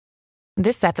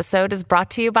This episode is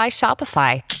brought to you by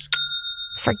Shopify.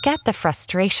 Forget the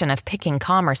frustration of picking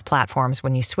commerce platforms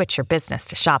when you switch your business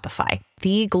to Shopify,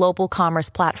 the global commerce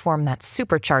platform that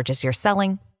supercharges your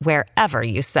selling wherever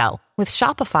you sell. With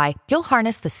Shopify, you'll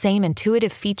harness the same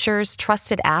intuitive features,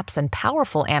 trusted apps, and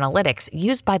powerful analytics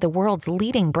used by the world's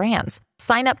leading brands.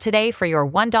 Sign up today for your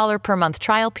 $1 per month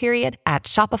trial period at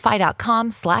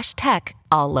shopify.com/tech,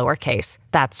 all lowercase.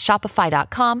 That's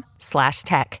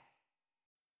shopify.com/tech.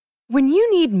 When you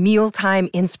need mealtime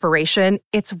inspiration,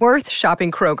 it's worth shopping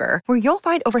Kroger, where you'll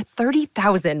find over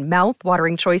 30,000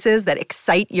 mouth-watering choices that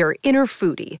excite your inner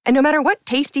foodie. And no matter what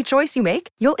tasty choice you make,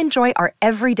 you'll enjoy our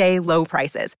everyday low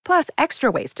prices, plus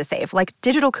extra ways to save, like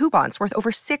digital coupons worth over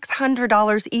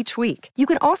 $600 each week. You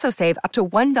can also save up to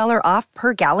 $1 off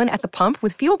per gallon at the pump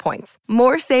with fuel points.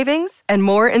 More savings and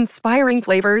more inspiring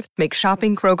flavors make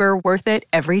shopping Kroger worth it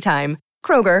every time.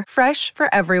 Kroger, fresh for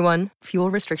everyone.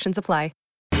 Fuel restrictions apply.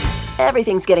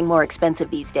 Everything's getting more expensive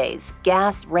these days.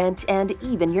 Gas, rent, and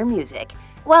even your music.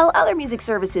 While other music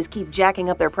services keep jacking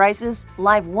up their prices,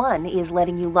 Live One is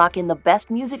letting you lock in the best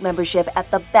music membership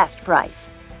at the best price.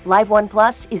 Live One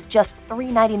Plus is just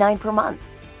 $3.99 per month.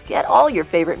 Get all your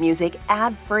favorite music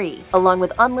ad-free, along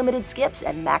with unlimited skips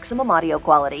and maximum audio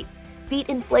quality. Beat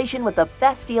inflation with the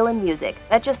best deal in music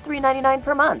at just $3.99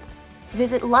 per month.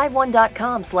 Visit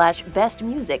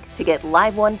liveone.com/bestmusic to get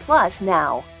Live One Plus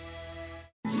now.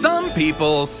 Some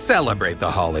people celebrate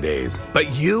the holidays,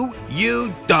 but you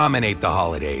dominate the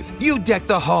holidays. You deck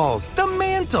the halls, the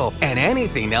mantle, and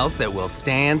anything else that will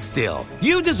stand still.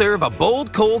 You deserve a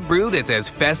bold cold brew that's as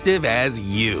festive as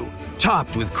you.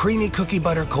 Topped with creamy cookie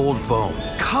butter cold foam,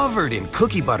 covered in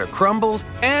cookie butter crumbles,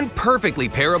 and perfectly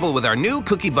pairable with our new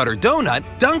cookie butter donut,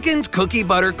 Dunkin's Cookie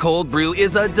Butter Cold Brew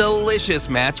is a delicious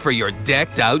match for your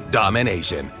decked-out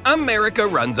domination. America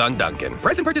runs on Dunkin'.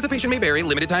 Price and participation may vary.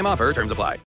 Limited time offer. Terms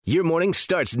apply. Your morning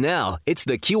starts now. It's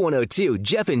the Q102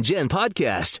 Jeff and Jen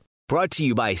podcast. Brought to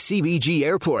you by CBG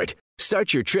Airport.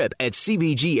 Start your trip at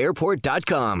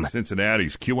CBGAirport.com.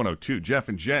 Cincinnati's Q102, Jeff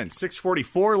and Jen.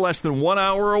 6:44, less than 1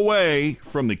 hour away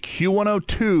from the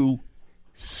Q102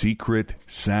 Secret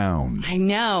Sound. I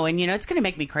know, and it's going to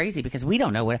make me crazy because we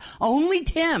don't know what. Only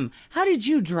Tim. How did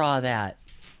you draw that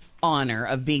honor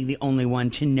of being the only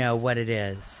one to know what it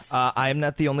is? I am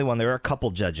not the only one. There are a couple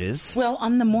judges. Well,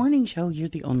 on the morning show, you're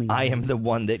the only one. I am the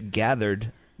one that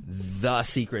gathered the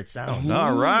secret sound.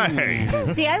 All right.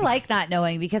 See, I like not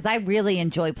knowing because I really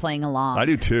enjoy playing along. I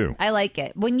do too. I like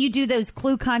it. When you do those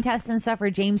clue contests and stuff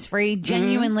for James Free,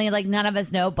 genuinely, like none of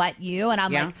us know but you. And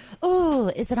I'm like,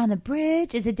 oh, is it on the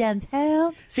bridge? Is it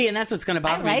downtown? See, and that's what's going to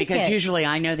bother me because usually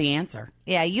I know the answer.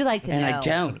 Yeah, you like to know. And I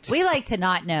don't. We like to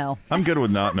not know. I'm good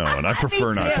with not knowing. I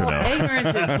prefer not to know.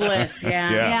 Ignorance is bliss,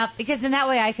 Yeah, because then that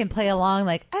way I can play along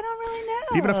like, I don't really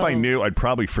know. Even if I knew, I'd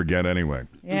probably forget anyway.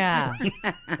 Yeah.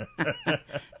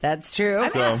 That's true. I'm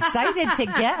excited to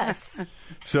guess.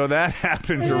 So that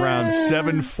happens around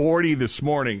 7:40 this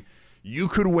morning. You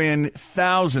could win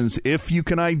thousands if you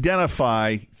can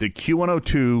identify the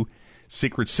Q102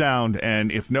 secret sound.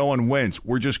 And if no one wins,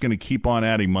 we're just going to keep on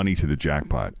adding money to the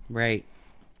jackpot. Right.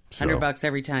 $100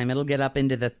 every time. It'll get up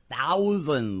into the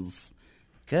thousands.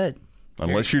 Good.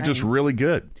 Unless you're just really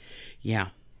good. Yeah.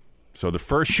 So the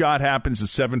first shot happens at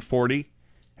 7:40,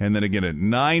 and then again at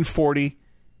 9:40,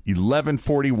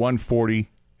 11:40, 1:40,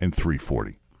 and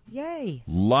 3:40. Yay.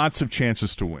 Lots of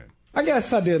chances to win. I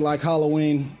guess I did like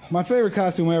Halloween. My favorite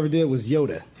costume I ever did was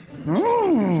Yoda.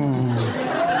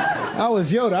 I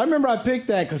was Yoda. I remember I picked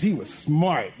that because he was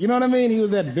smart. You know what I mean? He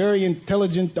was that very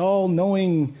intelligent,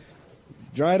 all-knowing,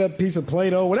 dried-up piece of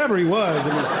Play-Doh, whatever he was.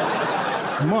 It was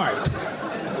smart.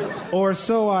 Or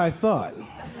so I thought.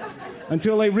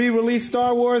 Until they re-released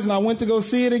Star Wars and I went to go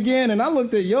see it again, and I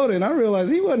looked at Yoda and I realized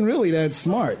he wasn't really that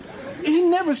smart. He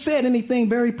never said anything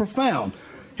very profound.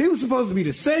 He was supposed to be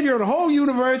the savior of the whole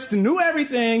universe, to knew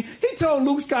everything. He told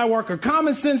Luke Skywalker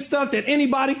common sense stuff that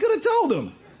anybody could have told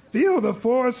him. Feel the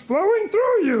Force flowing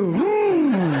through you.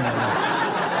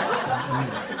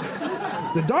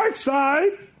 The dark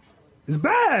side is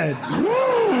bad.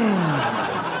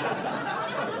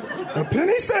 A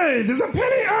penny saved is a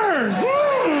penny earned.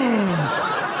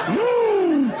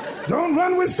 Don't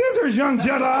run with scissors, young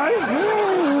Jedi.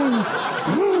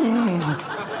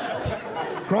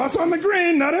 Cross on the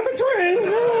green, not in between.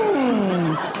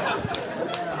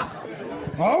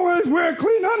 Always wear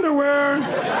clean underwear.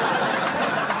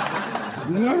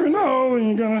 You never know when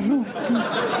you're gonna.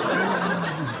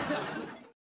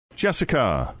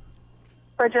 Jessica.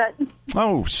 Bridget.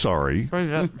 Oh, sorry.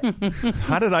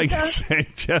 How did I say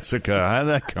Jessica? How did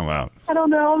that come out? I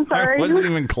don't know. I'm sorry. I wasn't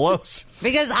even close.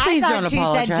 Because I thought she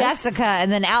said Jessica,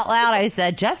 and then out loud I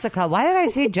said Jessica. Why did I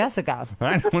say Jessica?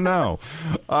 I don't know.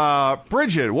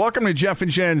 Bridget, welcome to Jeff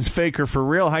and Jen's Faker for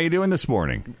Real. How you doing this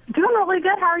morning? Doing really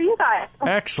good. How are you guys?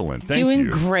 Excellent. Thank you. Doing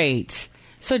great.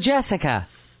 So, Jessica.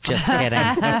 Just kidding.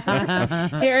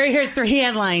 Here are your 3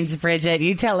 headlines, Bridget.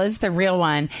 You tell us the real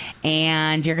one,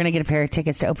 and you're going to get a pair of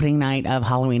tickets to opening night of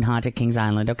Halloween Haunt at Kings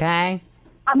Island, okay?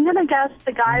 I'm going to guess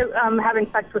the guy having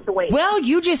sex with the wait. Well,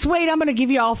 you just wait. I'm going to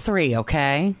give you all 3,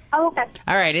 okay? Oh, okay.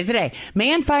 All right. Is it A,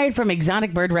 man fired from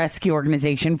exotic bird rescue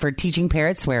organization for teaching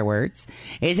parrots swear words?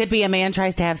 Is it B, a man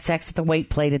tries to have sex with a weight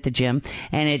plate at the gym,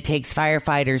 and it takes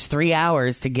firefighters 3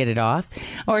 hours to get it off?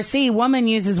 Or C, woman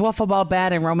uses wiffle ball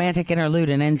bat and romantic interlude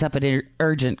and ends up at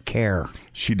urgent care?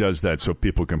 She does that so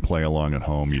people can play along at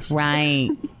home. You see. Right.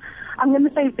 I'm going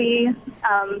to say B,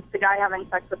 the guy having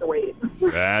sex with the weight.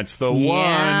 That's the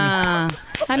Yeah. one.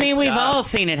 I mean, we've all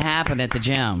seen it happen at the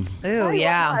gym. Ooh,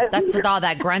 yeah. That's what all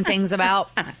that grunting's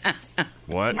about.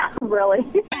 What? Yeah, really.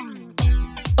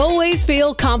 Always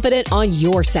feel confident on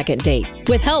your second date.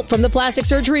 With help from the Plastic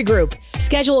Surgery Group.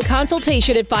 Schedule a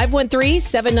consultation at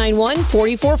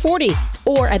 513-791-4440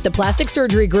 or at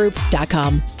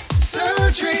theplasticsurgerygroup.com.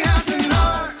 Surgery has an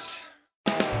art.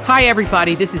 Hi,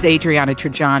 everybody. This is Adriana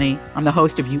Trajani. I'm the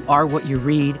host of You Are What You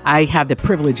Read. I have the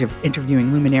privilege of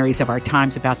interviewing luminaries of our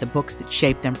times about the books that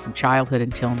shaped them from childhood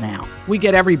until now. We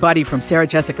get everybody from Sarah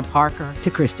Jessica Parker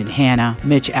to Kristen Hanna,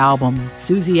 Mitch Albom,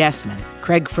 Susie Essman,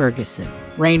 Craig Ferguson,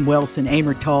 Rainn Wilson,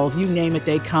 Amor Tolls, you name it,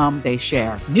 they come, they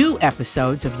share. New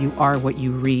episodes of You Are What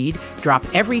You Read drop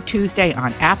every Tuesday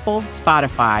on Apple,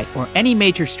 Spotify, or any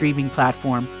major streaming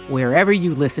platform wherever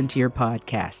you listen to your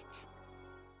podcasts.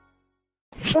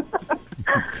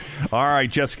 All right,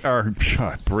 Jessica,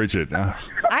 Bridget.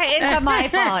 It's my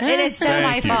fault. It is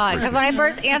my fault. Because when I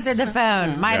first answered the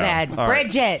phone, my bad. All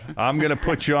Bridget. Right. I'm going to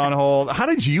put you on hold. How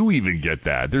did you even get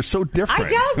that? They're so different. I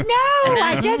don't know.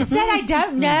 I just said I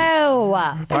don't know.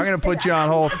 I'm going to put you on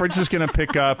hold. Fritz is going to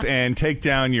pick up and take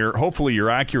down hopefully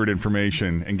your accurate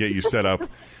information and get you set up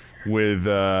with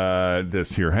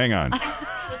this here. Hang on.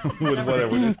 With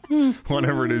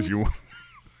whatever it is you want.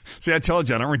 See, I told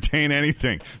you, I don't retain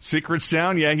anything. Secret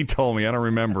sound? Yeah, he told me. I don't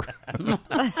remember.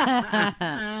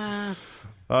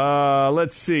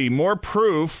 Let's see. More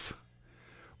proof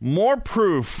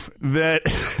that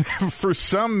for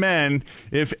some men,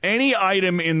 if any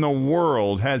item in the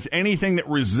world has anything that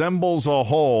resembles a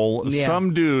hole,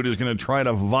 some dude is going to try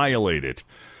to violate it.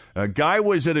 A guy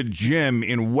was at a gym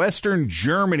in Western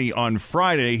Germany on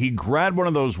Friday. He grabbed one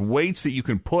of those weights that you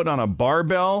can put on a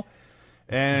barbell.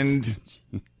 And,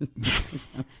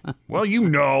 well, you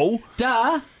know.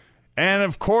 Duh. And,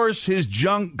 of course, his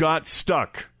junk got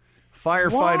stuck.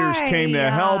 Firefighters came to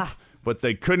help, but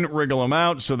they couldn't wriggle him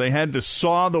out, so they had to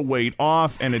saw the weight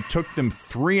off, and it took them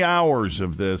 3 hours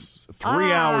of this,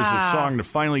 3 hours of sawing to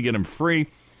finally get him free.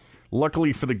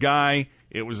 Luckily for the guy,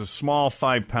 it was a small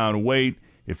 5-pound weight.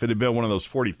 If it had been one of those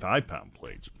 45-pound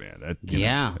plates, man, that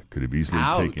could have easily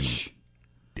taken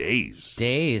days.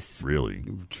 Really.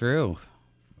 True.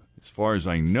 As far as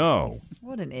I know.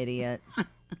 What an idiot.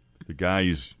 The guy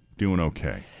is doing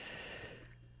okay.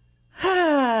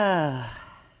 I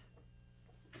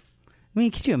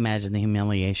mean, could you imagine the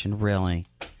humiliation, really?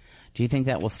 Do you think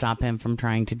that will stop him from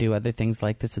trying to do other things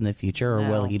like this in the future, or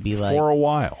will he be like... For a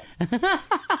while.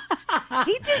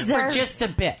 He deserves... For just a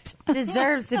bit.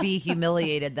 Deserves to be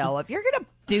humiliated, though. If you're going to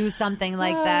do something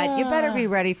like that, you better be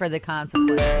ready for the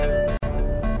consequences.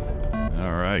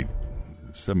 All right.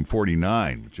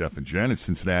 7:49 with Jeff and Jen at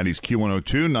Cincinnati's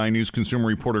Q102. 9 News consumer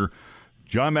reporter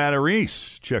John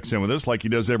Matarese checks in with us like he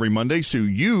does every Monday, so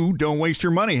you don't waste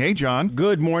your money. Hey, John.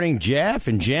 Good morning, Jeff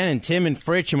and Jen and Tim and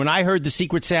Fritch. And when I heard the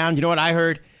secret sound, you know what I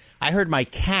heard? I heard my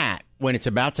cat when it's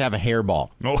about to have a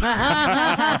hairball. Oh.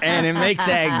 And it makes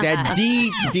that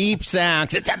deep, deep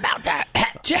sound. It's about to...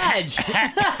 Judge.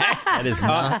 That is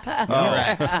not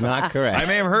correct. Not correct. I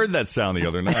may have heard that sound the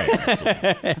other night.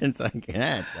 It's like, it's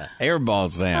a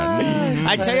hairball sound.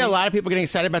 I tell you, a lot of people are getting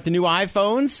excited about the new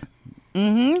iPhones.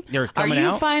 Mm-hmm. They're coming out. Are you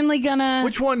out. finally gonna?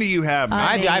 Which one do you have?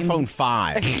 I have the iPhone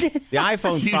 5. The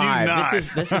iPhone 5. You do not.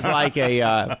 This is like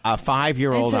a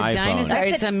 5-year-old iPhone. Dinosaur.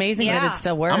 It's amazing that it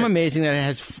still works. I'm amazing that it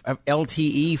has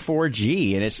LTE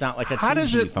 4G and it's not like a 2G phone. How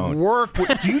does it work?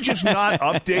 Do you just not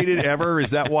update it ever?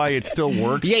 Is that why it still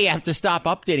works? Yeah, you have to stop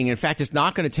updating. In fact, it's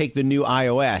not going to take the new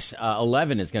iOS.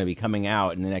 11 is going to be coming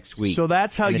out in the next week. So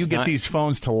that's how you get these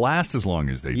phones to last as long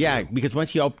as they do. Yeah, because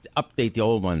once you update the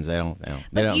old ones, they don't.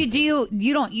 Do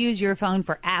you don't use your phone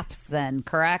for apps then,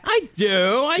 correct? I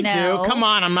do. Come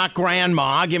on, I'm not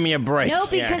grandma. Give me a break. No,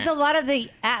 because a lot of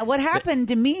what happened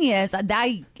to me is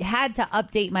I had to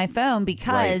update my phone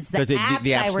because the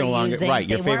apps I were no longer using,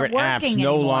 your favorite apps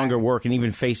no longer work, and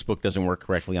even Facebook doesn't work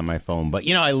correctly on my phone. But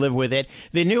I live with it.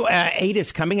 The new 8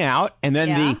 is coming out, and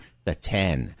then the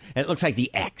 10. And it looks like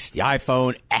the X, the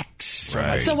iPhone X.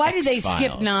 Right. So why did they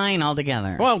skip 9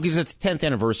 altogether? Well, because it's the 10th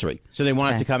anniversary. So they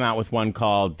wanted to come out with one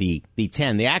called the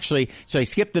 10. They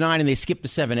skipped the 9 and they skipped the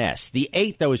 7S. The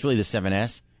 8, though, is really the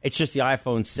 7S. It's just the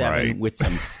iPhone 7 with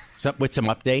some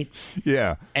updates.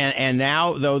 Yeah. And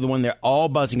now, though, the one they're all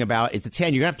buzzing about is the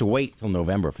 10. You're going to have to wait till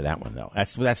November for that one, though.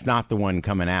 That's not the one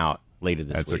coming out later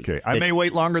this week. That's okay. I may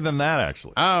wait longer than that,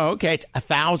 actually. Oh, okay. It's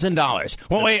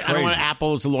 $1,000. Well, wait. I don't want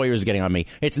Apple's lawyers getting on me.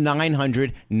 It's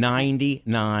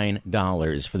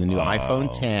 $999 for the new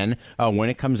iPhone 10 when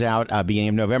it comes out beginning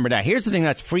of November. Now, here's the thing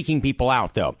that's freaking people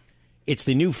out, though. It's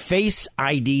the new Face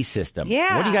ID system.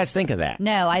 Yeah. What do you guys think of that?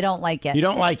 No, I don't like it. You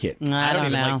don't like it? I don't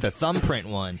even know. like the thumbprint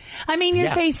one. I mean, your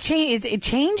face it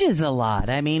changes a lot.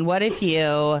 I mean, what if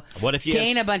you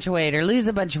gain a bunch of weight or lose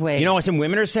a bunch of weight? You know what some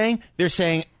women are saying? They're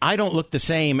saying, I don't look the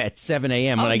same at 7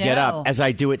 a.m. when I get up as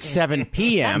I do at 7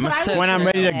 p.m. when I'm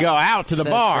ready to go out to the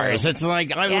bars. It's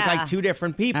like I look like two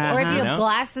different people. Or if you have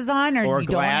glasses on or you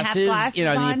glasses, don't have glasses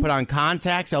then on. you put on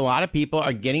contacts. A lot of people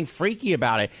are getting freaky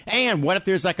about it. And what if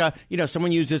there's like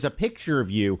someone uses a picture of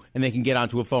you and they can get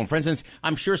onto a phone? For instance,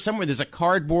 I'm sure somewhere there's a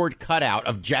cardboard cutout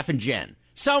of Jeff and Jen.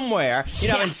 Somewhere,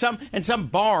 in some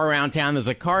bar around town, there's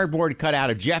a cardboard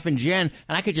cutout of Jeff and Jen,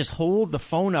 and I could just hold the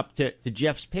phone up to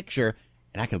Jeff's picture,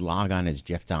 and I could log on as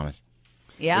Jeff Thomas.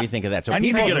 Yeah. What do you think of that? So I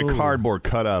need to get a cardboard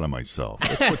cutout of myself.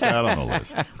 Let's put that on the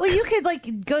list. Well, you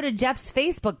could go to Jeff's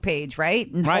Facebook page,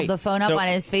 right? And hold the phone up on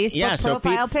his Facebook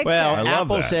profile picture. Well,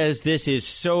 Apple says this is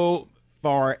so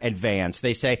far advanced.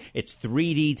 They say it's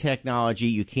 3D technology.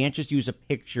 You can't just use a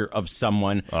picture of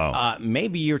someone.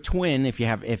 Maybe your twin if you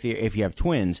have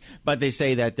twins. But they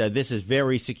say that this is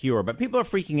very secure. But people are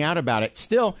freaking out about it.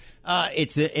 Still,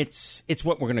 it's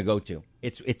what we're going to go to.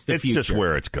 It's the future. It's just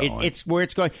where it's going. It's where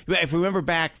it's going. If you remember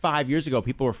back 5 years ago,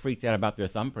 people were freaked out about their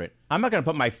thumbprint. I'm not going to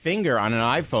put my finger on an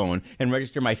iPhone and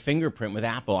register my fingerprint with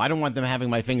Apple. I don't want them having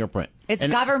my fingerprint. It's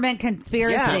government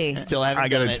conspiracy. Still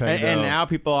haven't done it. And now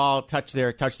people all touch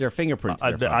their fingerprints.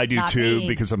 I do too,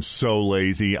 because I'm so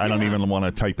lazy. I don't even want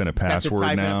to type in a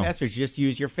password now. Password. Just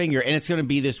use your finger, and it's going to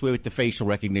be this way with the facial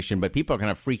recognition. But people are kind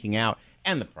of freaking out,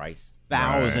 and the price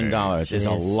 $1,000 is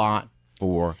a lot.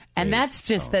 And that's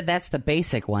just that's the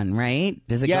basic one, right?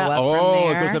 Does it go up from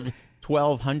there? It goes up to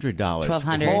 $1,200.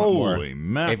 $1,200. Holy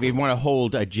mackerel. If you want to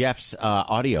hold Jeff's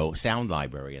audio sound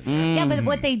library in there. Yeah, but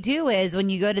what they do is when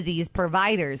you go to these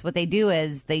providers, what they do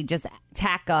is they just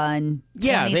tack on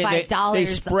 $25 they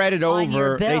spread it over. on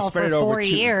your bill They spread for it over 4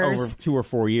 years. over 2 or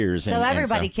 4 years. So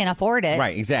everybody can afford it.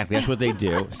 Right, exactly. That's what they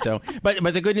do.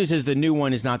 But the good news is the new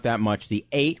one is not that much. The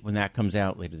 8, when that comes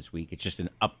out later this week, it's just an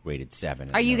upgraded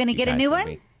 7. Are you going to get a new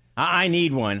one? I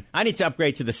need one. I need to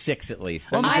upgrade to the 6 at least.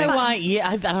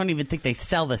 I don't even think they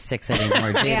sell the 6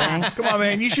 anymore, do they? Come on,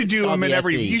 man. You should do them in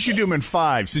You should do them in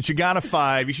 5. Since you got a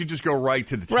 5, you should just go right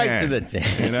to the 10. Right to the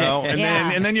 10.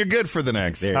 And then you're good for the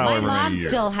next however My many mom years.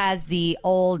 still has the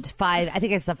old 5. I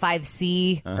think it's the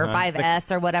 5C or 5S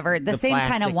or whatever. The same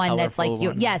kind of one that's like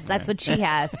you. Yes, that's what she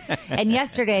has. And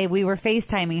yesterday we were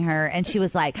FaceTiming her, and she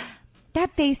was like,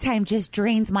 that FaceTime just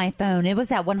drains my phone. It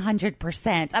was at 100%.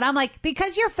 And I'm like,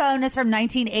 because your phone is from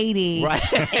 1980 is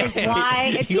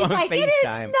why. And she's like, it is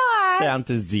not. It's down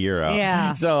to 0.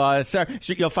 Yeah. So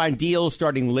you'll find deals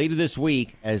starting later this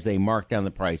week as they mark down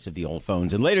the price of the old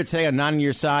phones. And later today on Not On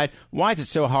Your Side, why is it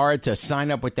so hard to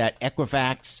sign up with that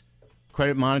Equifax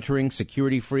credit monitoring,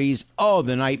 security freeze,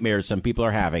 the nightmares some people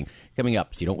are having. Coming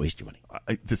up, so you don't waste your money.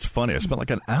 It's funny. I spent like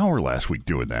an hour last week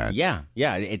doing that. Yeah.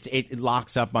 It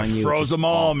locks up on you. Froze them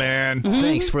all, man.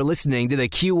 Thanks for listening to the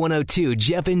Q102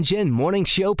 Jeff and Jen Morning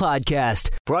Show podcast.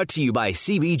 Brought to you by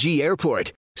CBG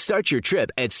Airport. Start your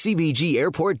trip at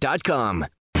CBGAirport.com.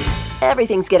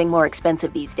 Everything's getting more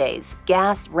expensive these days.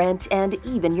 Gas, rent, and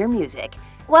even your music.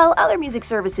 While other music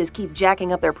services keep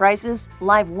jacking up their prices,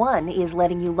 Live One is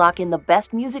letting you lock in the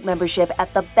best music membership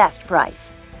at the best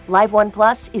price. Live One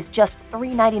Plus is just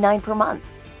 $3.99 per month.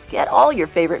 Get all your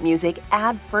favorite music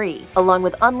ad-free, along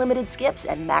with unlimited skips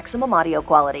and maximum audio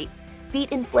quality.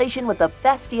 Beat inflation with the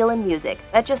best deal in music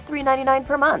at just $3.99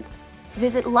 per month.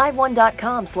 Visit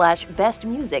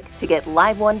liveone.com/bestmusic to get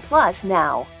Live One Plus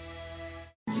now.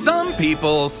 Some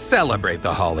people celebrate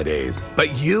the holidays,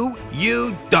 but you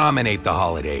dominate the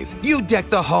holidays. You deck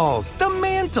the halls, the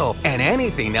mantle, mantle, and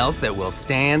anything else that will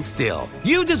stand still.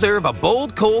 You deserve a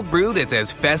bold cold brew that's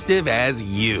as festive as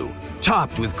you.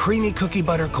 Topped with creamy cookie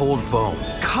butter cold foam,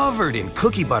 covered in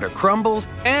cookie butter crumbles,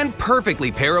 and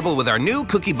perfectly pairable with our new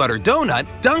cookie butter donut,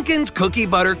 Dunkin's Cookie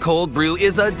Butter Cold Brew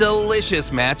is a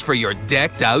delicious match for your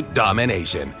decked out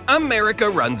domination. America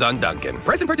runs on Dunkin'.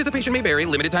 Price and participation may vary.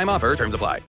 Limited time offer. Terms apply.